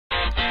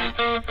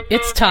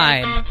It's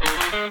time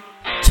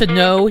to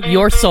know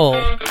your soul.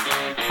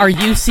 Are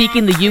you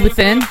seeking the you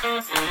within?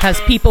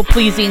 Has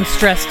people-pleasing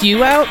stressed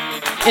you out?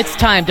 It's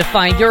time to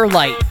find your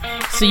light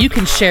so you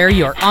can share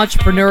your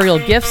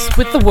entrepreneurial gifts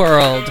with the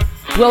world.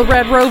 We'll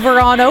Red Rover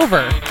on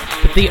over,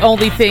 but the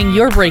only thing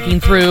you're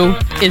breaking through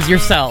is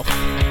yourself.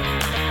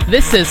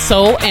 This is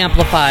Soul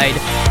Amplified.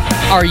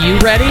 Are you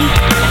ready?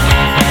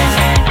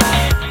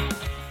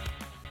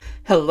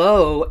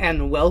 Hello,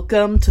 and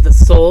welcome to the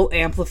Soul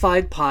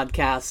Amplified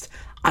podcast.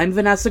 I'm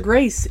Vanessa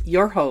Grace,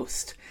 your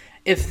host.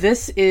 If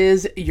this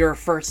is your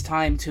first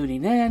time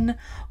tuning in,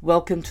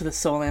 welcome to the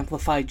Soul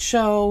Amplified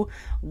show.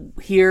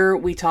 Here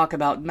we talk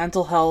about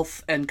mental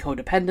health and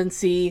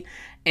codependency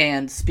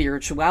and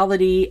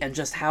spirituality and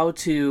just how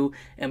to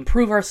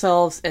improve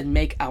ourselves and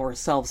make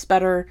ourselves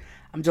better.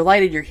 I'm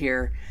delighted you're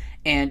here.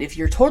 And if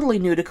you're totally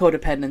new to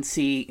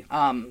codependency,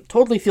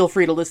 totally feel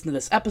free to listen to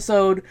this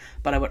episode,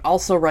 but I would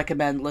also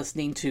recommend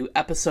listening to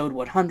episode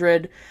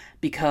 100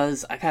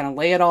 because I kind of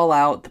lay it all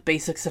out, the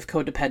basics of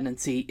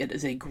codependency. It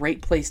is a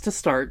great place to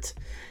start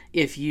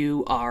if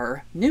you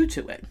are new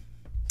to it.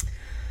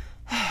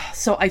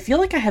 So I feel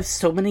like I have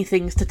so many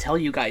things to tell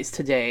you guys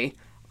today,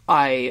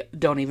 I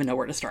don't even know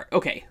where to start.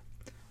 Okay.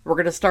 We're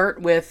going to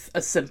start with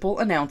a simple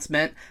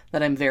announcement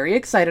that I'm very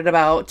excited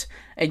about,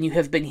 and you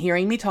have been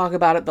hearing me talk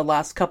about it the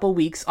last couple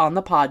weeks on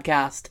the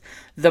podcast.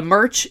 The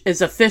merch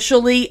is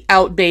officially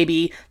out,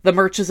 baby. The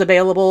merch is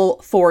available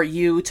for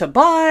you to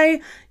buy.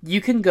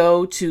 You can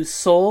go to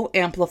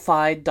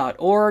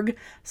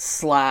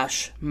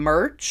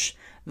soulamplified.org/merch.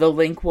 The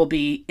link will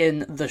be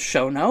in the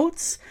show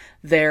notes.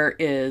 There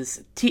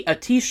is a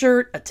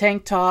t-shirt, a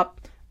tank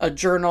top, a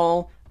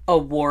journal,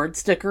 award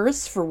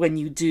stickers for when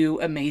you do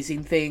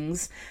amazing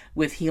things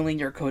with healing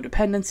your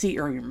codependency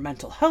or your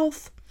mental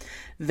health.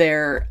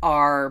 There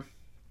are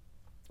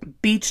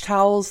beach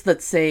towels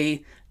that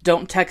say,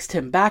 "Don't text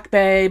him back,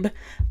 babe,"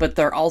 but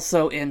they're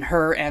also in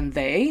her and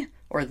they,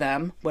 or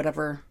them,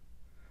 whatever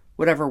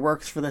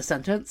works for the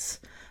sentence,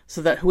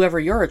 so that whoever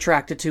you're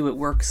attracted to, it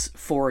works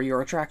for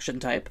your attraction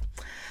type.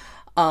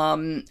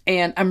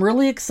 And I'm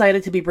really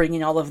excited to be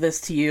bringing all of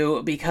this to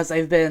you because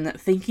I've been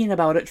thinking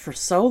about it for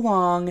so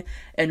long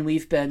and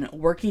we've been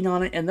working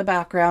on it in the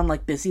background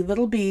like busy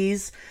little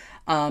bees.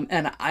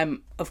 And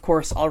I'm, of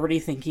course, already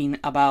thinking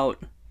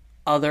about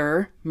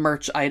other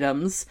merch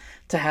items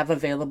to have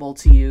available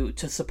to you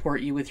to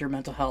support you with your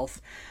mental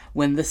health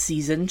when the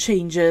season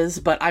changes.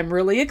 But I'm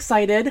really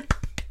excited.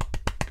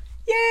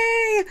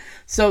 Yay!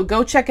 So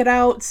go check it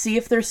out. See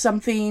if there's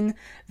something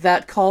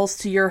that calls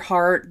to your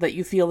heart that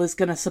you feel is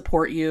going to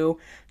support you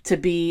to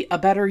be a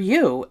better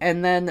you,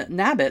 and then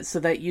nab it so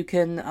that you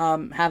can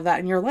have that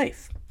in your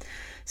life.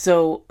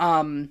 So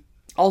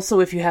also,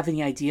 if you have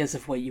any ideas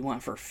of what you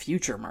want for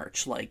future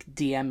merch, like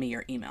DM me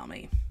or email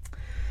me.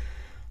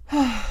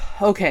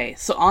 Okay,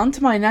 so on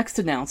to my next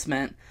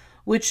announcement,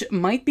 which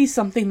might be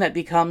something that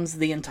becomes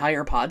the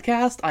entire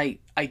podcast. I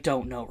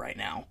don't know right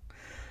now.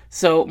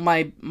 So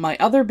my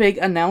other big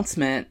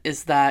announcement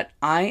is that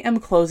I am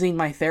closing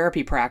my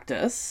therapy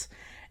practice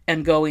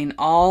and going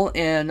all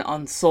in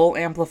on Soul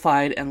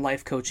Amplified and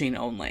life coaching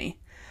only.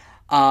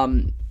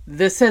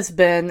 This has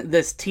been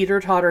this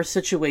teeter-totter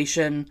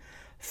situation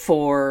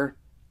for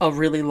a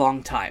really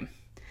long time.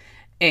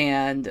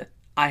 And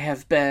I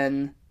have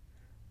been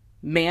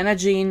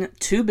managing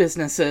two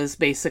businesses,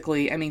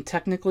 basically. I mean,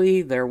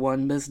 technically, they're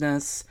one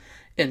business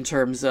in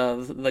terms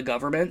of the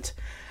government.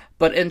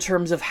 But in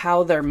terms of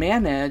how they're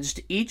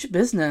managed, each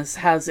business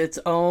has its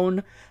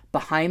own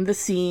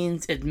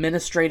behind-the-scenes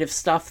administrative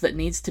stuff that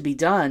needs to be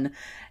done.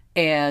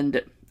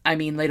 And, I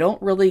mean, they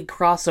don't really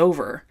cross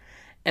over.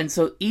 And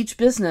so each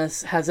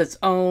business has its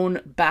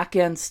own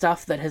back-end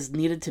stuff that has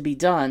needed to be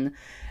done.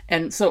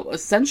 And so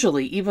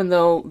essentially, even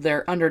though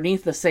they're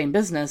underneath the same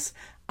business,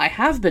 I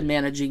have been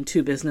managing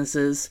two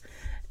businesses.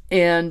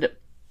 And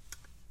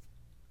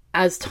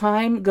as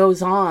time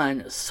goes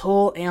on,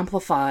 Soul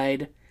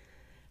Amplified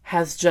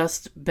has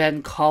just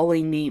been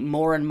calling me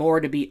more and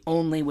more to be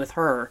only with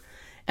her.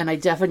 And I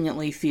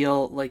definitely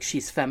feel like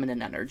she's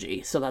feminine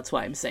energy. So that's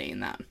why I'm saying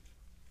that.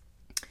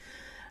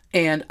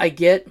 And I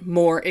get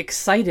more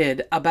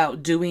excited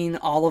about doing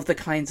all of the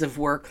kinds of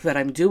work that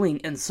I'm doing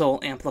in Soul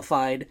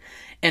Amplified.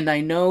 And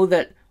I know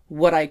that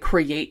what I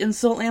create in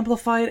Soul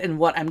Amplified and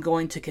what I'm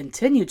going to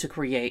continue to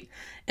create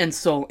in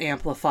Soul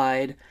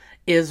Amplified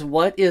is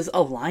what is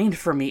aligned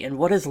for me and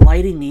what is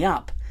lighting me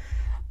up.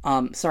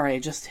 Sorry, I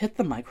just hit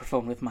the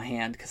microphone with my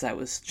hand because I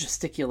was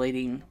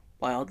gesticulating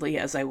wildly,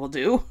 as I will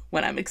do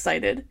when I'm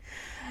excited.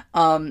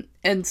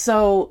 And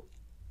so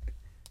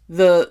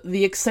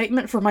the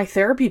excitement for my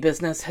therapy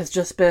business has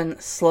just been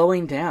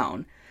slowing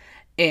down,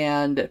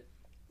 and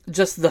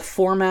just the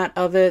format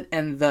of it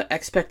and the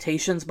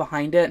expectations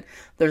behind it.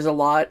 There's a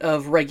lot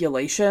of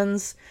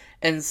regulations.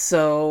 And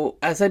so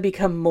as I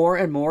become more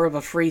and more of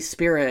a free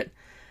spirit,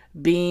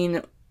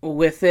 being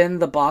within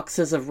the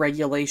boxes of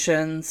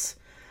regulations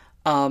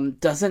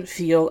doesn't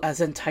feel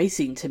as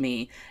enticing to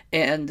me.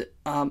 And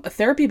a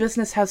therapy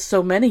business has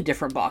so many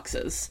different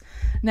boxes.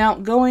 Now,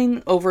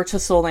 going over to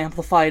Soul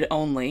Amplified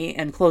only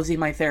and closing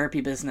my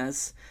therapy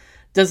business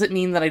doesn't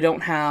mean that I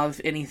don't have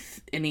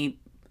any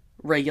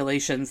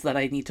regulations that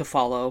I need to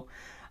follow.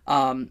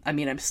 I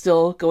mean, I'm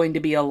still going to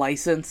be a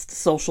licensed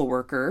social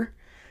worker,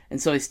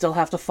 and so I still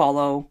have to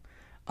follow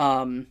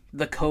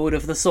the code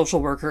of the social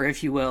worker,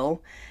 if you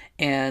will.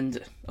 And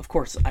of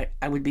course,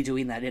 I would be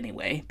doing that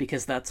anyway,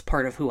 because that's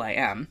part of who I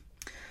am.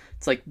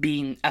 It's like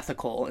being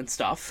ethical and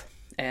stuff,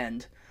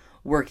 and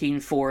working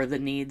for the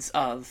needs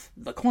of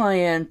the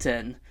client.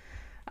 And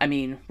I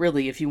mean,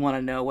 really, if you want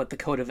to know what the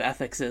code of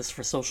ethics is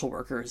for social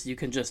workers, you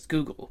can just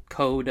Google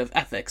code of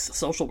ethics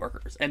social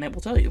workers, and it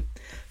will tell you,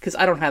 because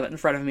I don't have it in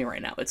front of me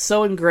right now. It's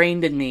so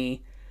ingrained in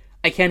me,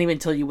 I can't even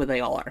tell you what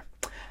they all are.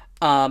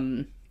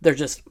 They're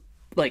just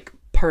like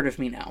part of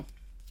me now.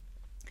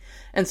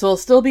 And so I'll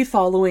still be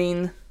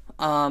following,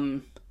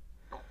 getting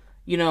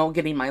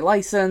my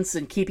license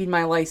and keeping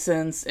my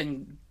license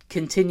and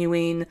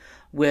continuing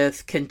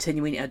with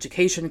continuing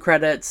education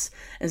credits.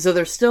 And so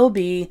there'll still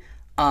be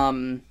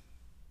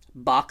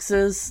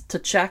boxes to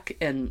check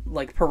and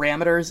like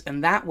parameters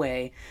in that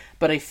way.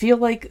 But I feel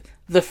like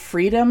the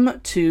freedom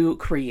to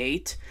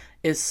create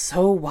is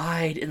so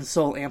wide in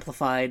Soul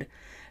Amplified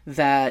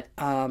that,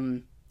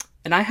 and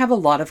I have a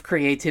lot of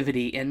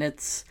creativity, and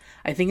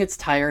I think it's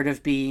tired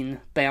of being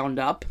bound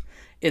up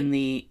in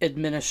the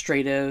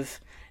administrative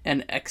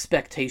and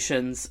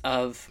expectations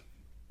of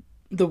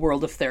the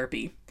world of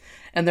therapy.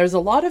 And there's a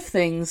lot of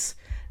things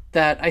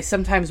that I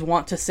sometimes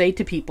want to say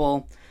to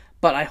people,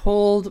 but I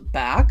hold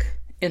back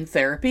in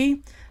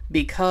therapy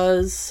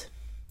because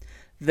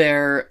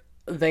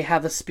they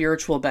have a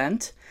spiritual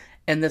bent,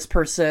 and this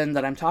person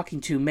that I'm talking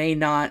to may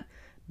not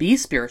be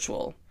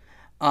spiritual.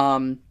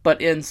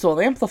 But in Soul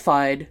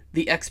Amplified,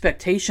 the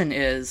expectation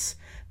is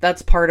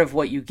that's part of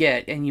what you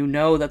get, and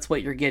that's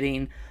what you're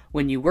getting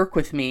when you work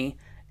with me.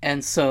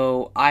 And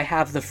so I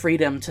have the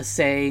freedom to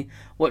say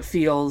what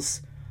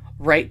feels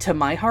right to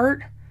my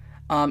heart,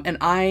 and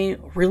I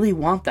really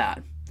want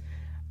that.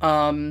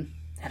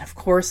 And of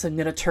course, I'm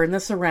going to turn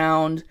this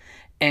around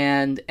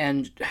and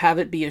have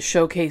it be a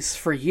showcase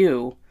for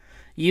you.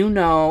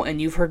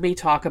 And you've heard me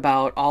talk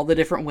about all the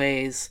different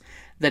ways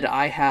that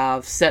I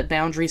have set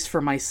boundaries for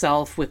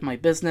myself with my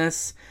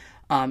business,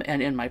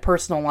 and in my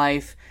personal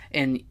life.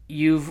 And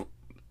you've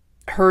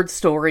heard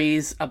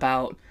stories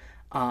about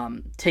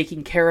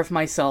taking care of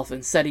myself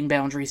and setting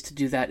boundaries to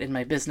do that in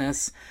my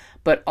business,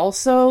 but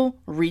also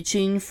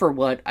reaching for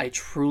what I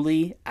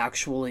truly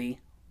actually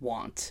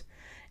want.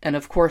 And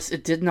of course,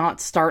 it did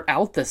not start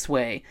out this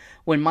way.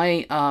 When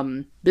my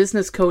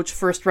business coach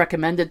first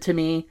recommended to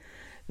me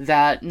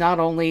that not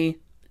only,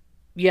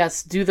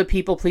 yes, do the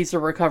People Pleaser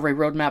Recovery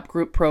Roadmap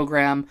group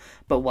program,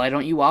 but why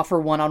don't you offer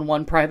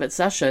one-on-one private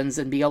sessions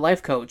and be a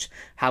life coach?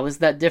 How is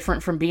that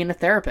different from being a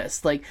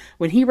therapist? Like,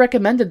 when he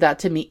recommended that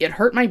to me, it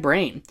hurt my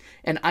brain,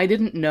 and I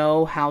didn't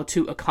know how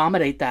to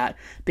accommodate that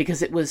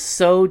because it was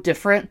so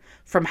different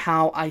from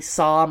how I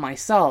saw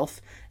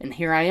myself. And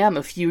here I am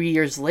a few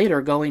years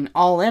later going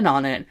all in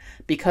on it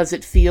because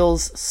it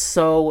feels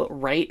so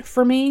right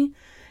for me.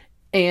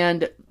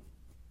 And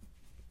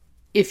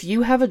if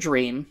you have a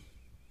dream,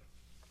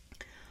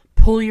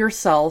 pull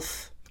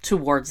yourself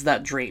towards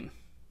that dream.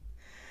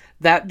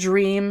 That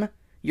dream,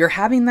 you're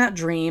having that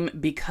dream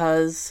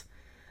because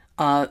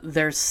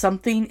there's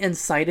something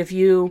inside of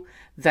you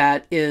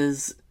that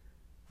is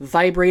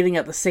vibrating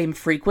at the same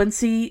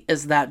frequency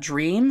as that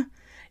dream,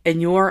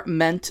 and you're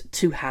meant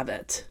to have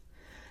it.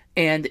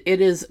 And it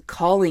is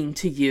calling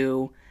to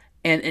you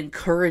and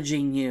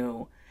encouraging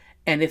you.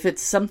 And if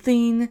it's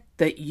something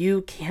that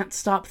you can't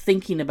stop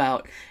thinking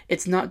about,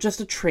 it's not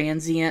just a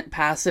transient,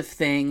 passive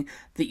thing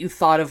that you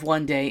thought of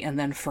one day and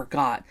then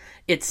forgot.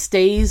 It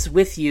stays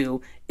with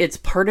you. It's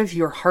part of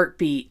your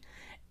heartbeat.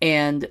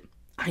 And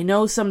I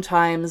know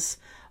sometimes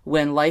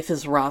when life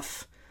is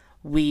rough,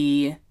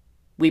 we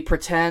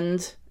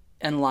pretend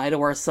and lie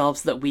to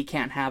ourselves that we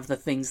can't have the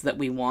things that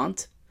we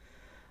want.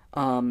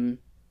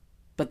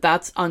 But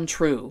that's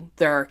untrue.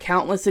 There are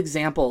countless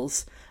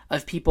examples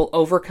of people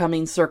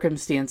overcoming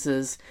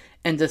circumstances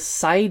and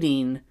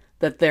deciding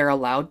that they're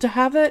allowed to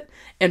have it.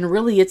 And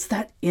really, it's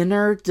that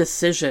inner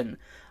decision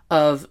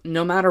of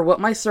no matter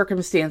what my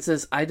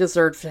circumstances, I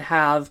deserve to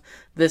have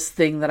this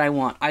thing that I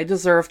want. I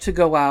deserve to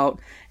go out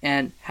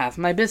and have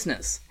my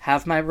business,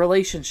 have my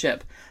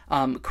relationship,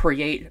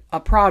 create a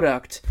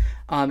product,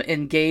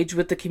 engage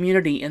with the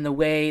community in the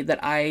way that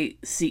I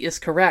see is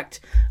correct,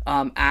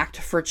 act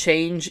for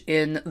change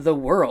in the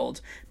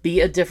world,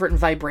 be a different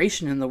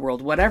vibration in the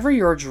world. Whatever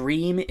your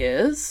dream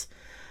is,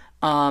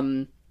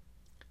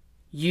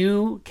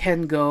 you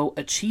can go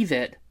achieve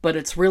it, but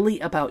it's really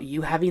about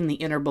you having the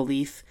inner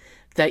belief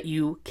that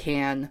you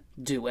can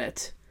do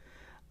it.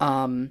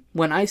 When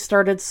I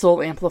started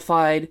Soul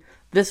Amplified,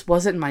 this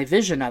wasn't my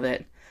vision of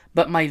it,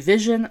 but my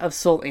vision of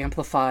Soul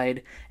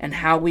Amplified and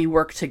how we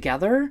work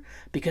together,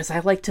 because I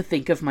like to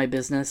think of my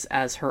business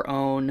as her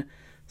own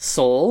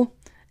soul,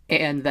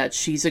 and that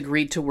she's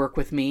agreed to work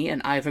with me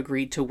and I've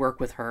agreed to work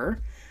with her.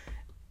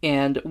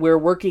 And we're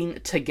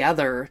working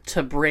together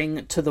to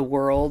bring to the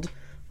world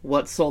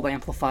what Soul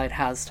Amplified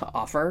has to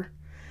offer.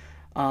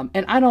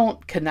 And I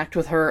don't connect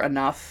with her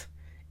enough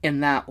in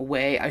that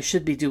way. I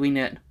should be doing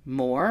it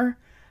more,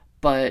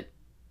 but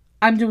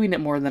I'm doing it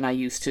more than I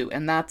used to,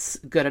 and that's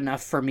good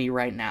enough for me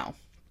right now.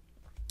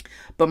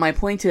 But my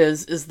point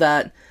is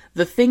that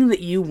the thing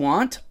that you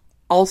want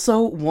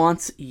also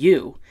wants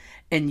you,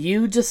 and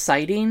you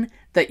deciding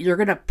that you're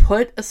going to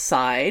put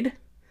aside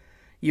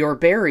your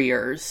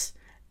barriers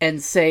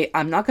and say,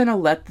 I'm not going to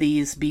let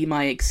these be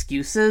my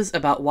excuses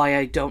about why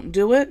I don't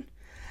do it.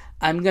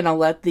 I'm going to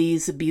let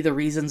these be the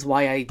reasons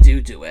why I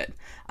do it.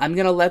 I'm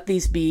going to let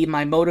these be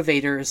my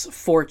motivators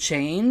for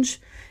change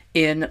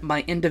in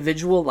my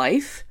individual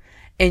life.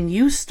 And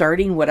you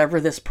starting whatever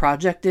this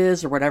project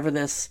is or whatever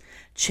this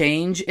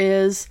change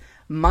is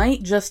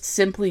might just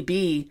simply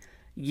be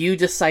you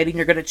deciding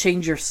you're going to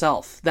change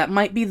yourself. That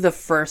might be the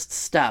first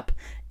step,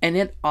 and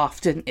it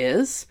often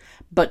is.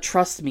 But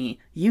trust me,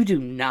 you do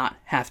not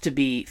have to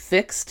be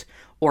fixed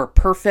or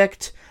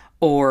perfect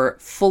or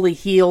fully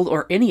healed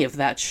or any of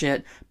that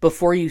shit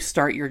before you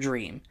start your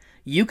dream.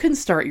 You can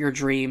start your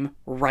dream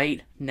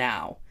right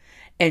now,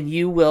 and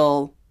you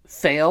will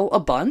fail a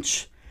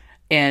bunch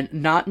and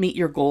not meet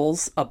your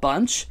goals a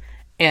bunch,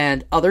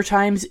 and other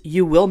times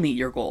you will meet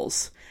your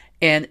goals.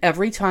 And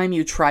every time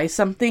you try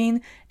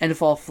something and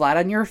fall flat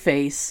on your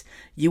face,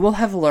 you will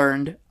have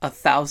learned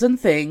 1,000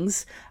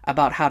 things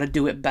about how to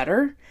do it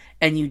better,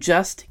 and you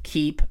just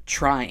keep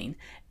trying,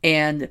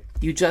 and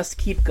you just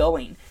keep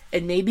going.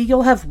 And maybe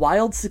you'll have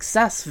wild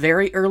success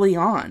very early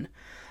on,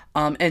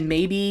 and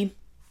maybe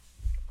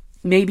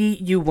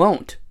you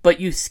won't, but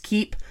you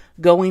keep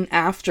going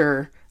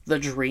after the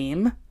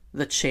dream,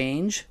 the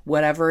change,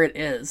 whatever it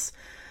is.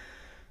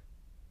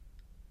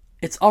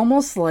 It's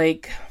almost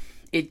like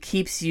it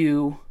keeps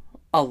you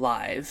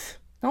alive.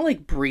 Not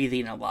like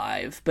breathing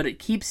alive, but it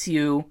keeps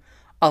you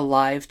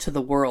alive to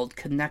the world,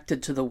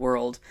 connected to the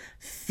world,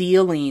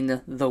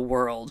 feeling the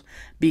world.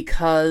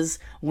 Because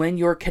when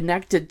you're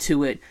connected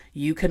to it,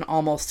 you can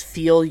almost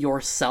feel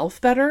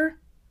yourself better.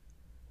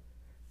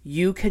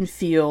 You can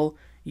feel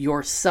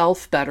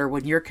yourself better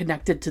when you're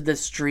connected to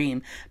this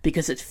dream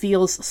because it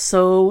feels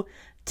so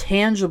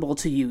tangible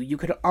to you. You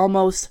can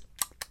almost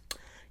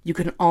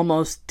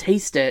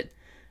taste it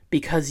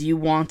because you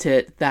want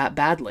it that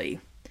badly.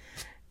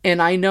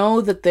 And I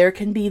know that there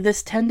can be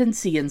this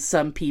tendency in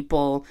some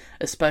people,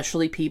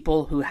 especially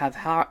people who have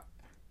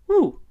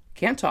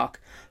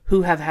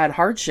who have had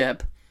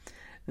hardship,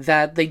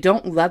 that they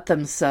don't let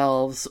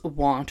themselves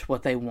want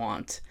what they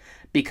want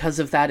because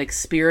of that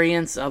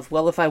experience of,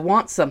 well, if I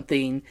want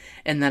something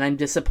and then I'm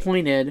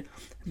disappointed,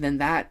 then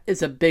that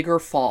is a bigger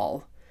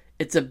fall.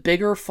 It's a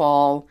bigger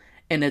fall,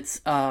 and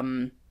it's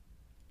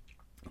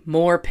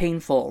more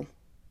painful.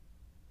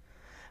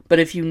 But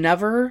if you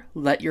never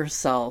let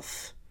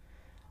yourself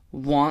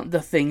want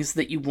the things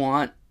that you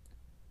want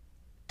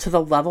to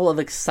the level of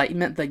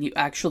excitement that you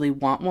actually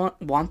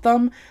want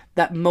them,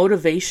 that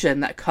motivation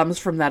that comes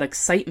from that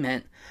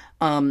excitement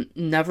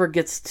never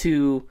gets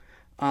to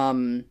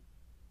kind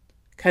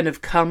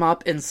of come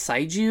up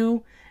inside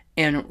you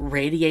and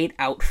radiate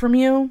out from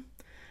you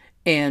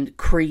and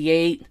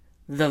create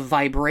the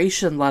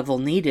vibration level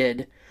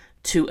needed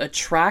to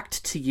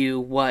attract to you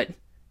what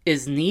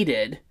is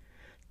needed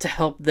to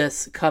help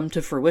this come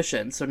to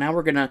fruition. So now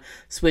we're going to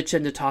switch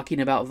into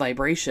talking about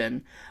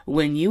vibration.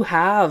 When you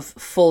have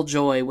full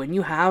joy, when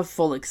you have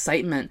full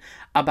excitement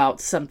about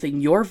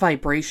something, your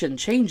vibration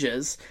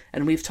changes,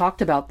 and we've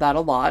talked about that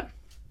a lot.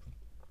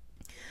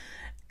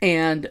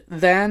 And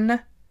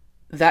then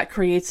that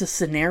creates a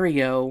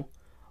scenario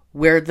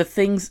where the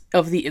things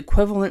of the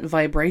equivalent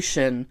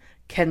vibration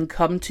can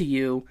come to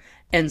you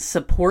and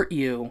support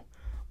you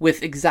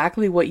with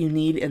exactly what you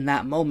need in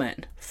that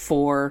moment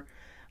for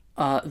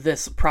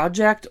this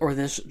project or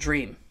this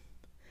dream.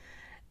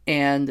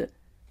 And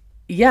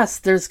yes,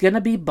 there's going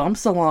to be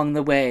bumps along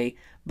the way,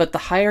 but the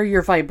higher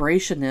your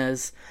vibration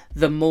is,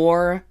 the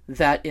more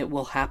that it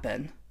will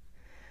happen.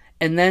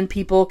 And then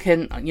people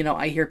can,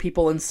 I hear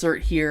people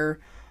insert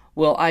here,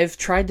 well, I've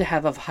tried to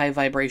have a high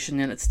vibration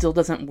and it still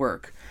doesn't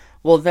work.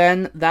 Well,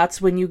 then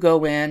that's when you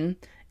go in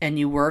and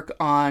you work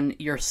on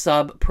your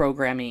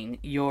sub-programming,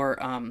 your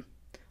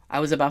I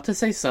was about to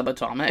say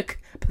subatomic,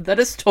 but that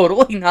is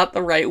totally not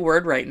the right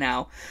word right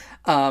now.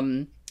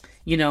 The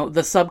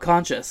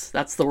subconscious,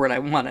 that's the word I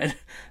wanted.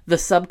 The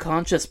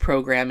subconscious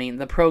programming,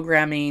 the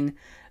programming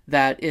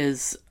that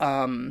is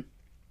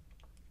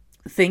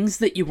things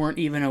that you weren't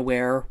even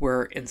aware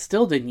were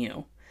instilled in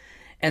you.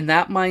 And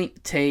that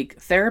might take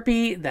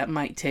therapy, that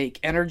might take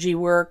energy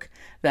work,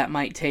 that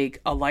might take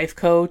a life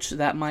coach,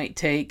 that might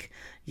take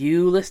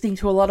you listening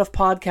to a lot of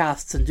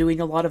podcasts and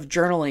doing a lot of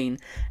journaling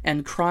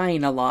and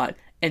crying a lot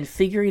and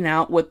figuring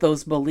out what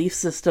those belief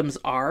systems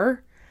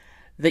are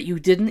that you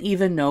didn't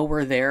even know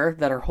were there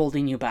that are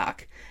holding you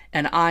back.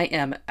 And I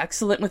am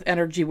excellent with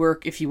energy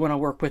work if you want to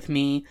work with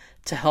me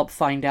to help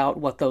find out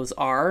what those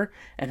are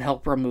and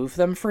help remove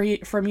them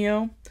from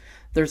you.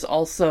 There's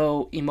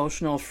also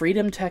emotional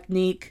freedom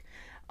technique,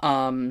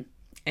 and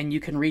you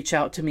can reach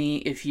out to me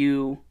if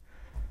you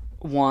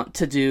want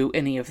to do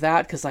any of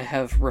that, because I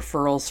have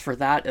referrals for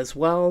that as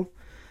well.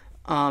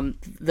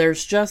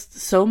 There's just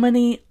so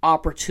many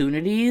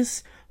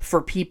opportunities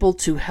for people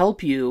to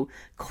help you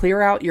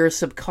clear out your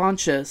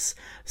subconscious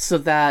so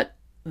that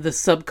the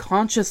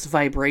subconscious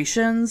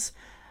vibrations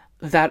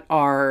that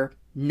are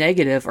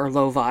negative or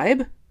low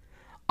vibe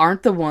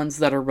aren't the ones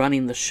that are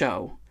running the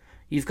show.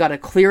 You've got to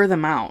clear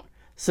them out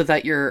so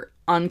that your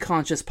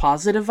unconscious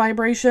positive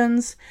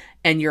vibrations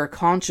and your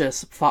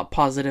conscious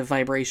positive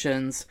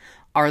vibrations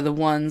are the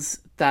ones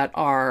that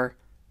are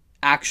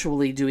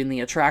actually doing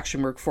the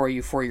attraction work for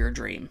you for your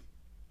dream.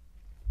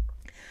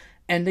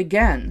 And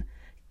again,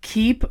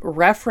 keep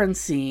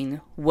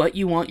referencing what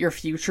you want your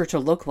future to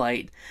look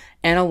like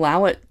and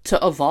allow it to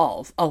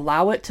evolve,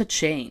 allow it to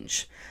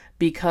change.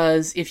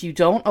 Because if you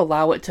don't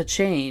allow it to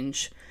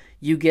change,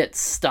 you get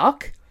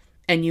stuck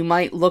and you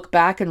might look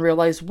back and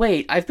realize,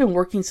 wait, I've been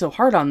working so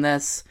hard on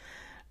this.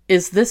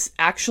 Is this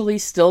actually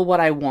still what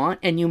I want?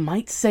 And you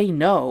might say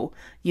no.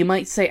 You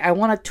might say, I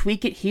want to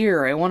tweak it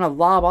here. I want to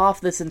lob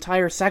off this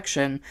entire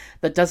section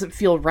that doesn't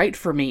feel right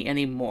for me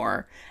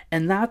anymore.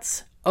 And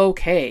that's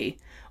okay.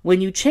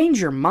 When you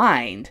change your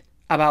mind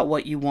about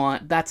what you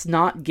want, that's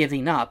not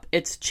giving up.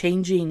 It's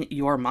changing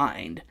your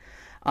mind.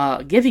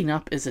 Giving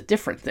up is a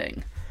different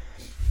thing.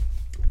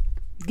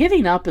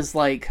 Giving up is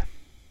like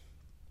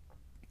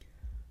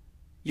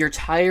you're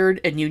tired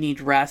and you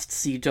need rest,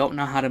 so you don't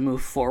know how to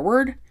move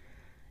forward.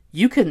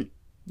 You can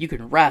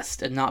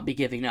rest and not be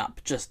giving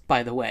up, just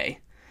by the way.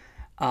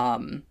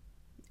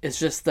 It's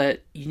just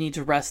that you need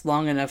to rest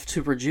long enough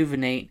to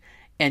rejuvenate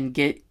and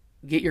get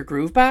your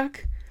groove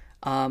back,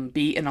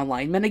 be in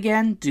alignment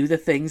again, do the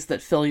things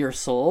that fill your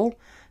soul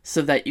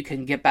so that you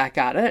can get back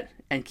at it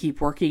and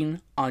keep working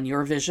on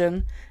your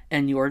vision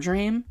and your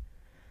dream.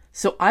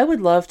 So I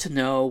would love to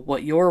know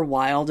what your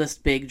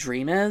wildest big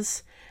dream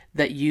is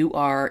that you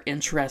are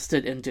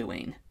interested in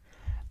doing.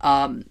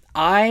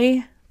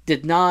 I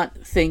did not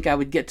think I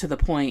would get to the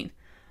point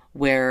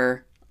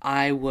where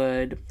I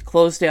would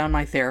close down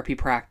my therapy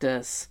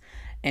practice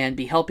and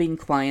be helping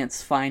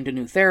clients find a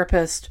new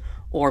therapist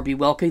or be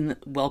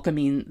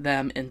welcoming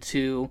them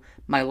into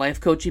my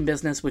life coaching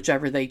business,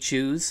 whichever they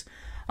choose.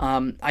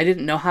 I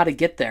didn't know how to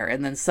get there.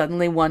 And then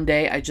suddenly one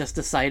day I just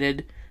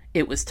decided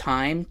it was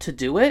time to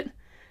do it,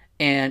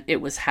 and it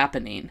was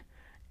happening.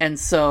 And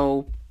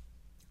so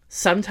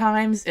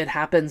sometimes it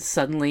happens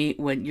suddenly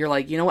when you're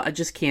like, you know what, I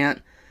just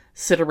can't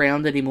sit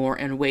around anymore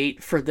and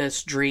wait for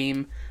this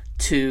dream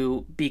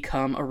to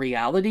become a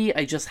reality.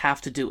 I just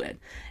have to do it.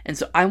 And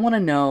so I want to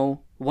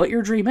know what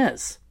your dream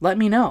is. Let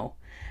me know.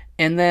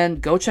 And then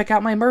go check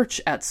out my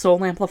merch at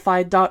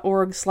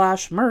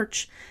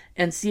soulamplified.org/merch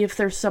and see if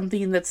there's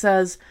something that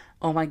says,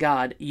 oh my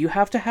God, you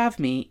have to have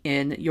me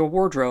in your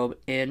wardrobe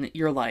in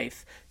your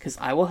life, because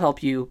I will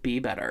help you be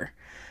better.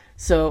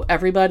 So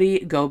everybody,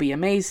 go be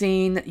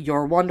amazing.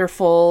 You're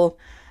wonderful.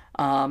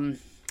 Live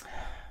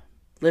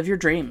your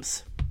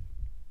dreams.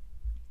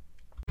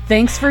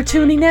 Thanks for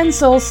tuning in,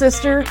 Soul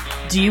Sister.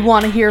 Do you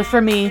want to hear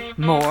from me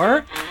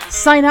more?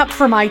 Sign up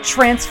for my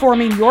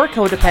Transforming Your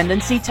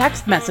Codependency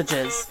text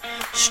messages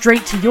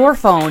straight to your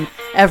phone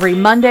every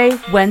Monday,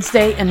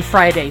 Wednesday, and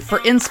Friday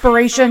for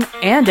inspiration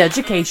and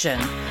education.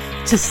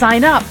 To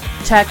sign up,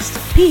 text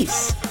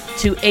PEACE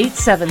to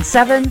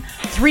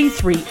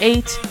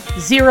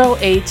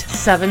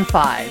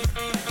 877-338-0875.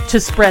 To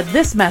spread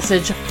this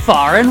message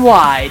far and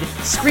wide,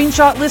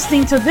 screenshot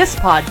listening to this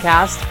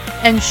podcast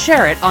and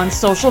share it on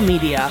social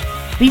media.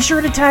 Be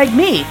sure to tag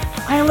me.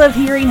 I love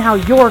hearing how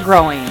you're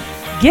growing.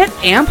 Get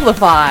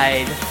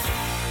amplified.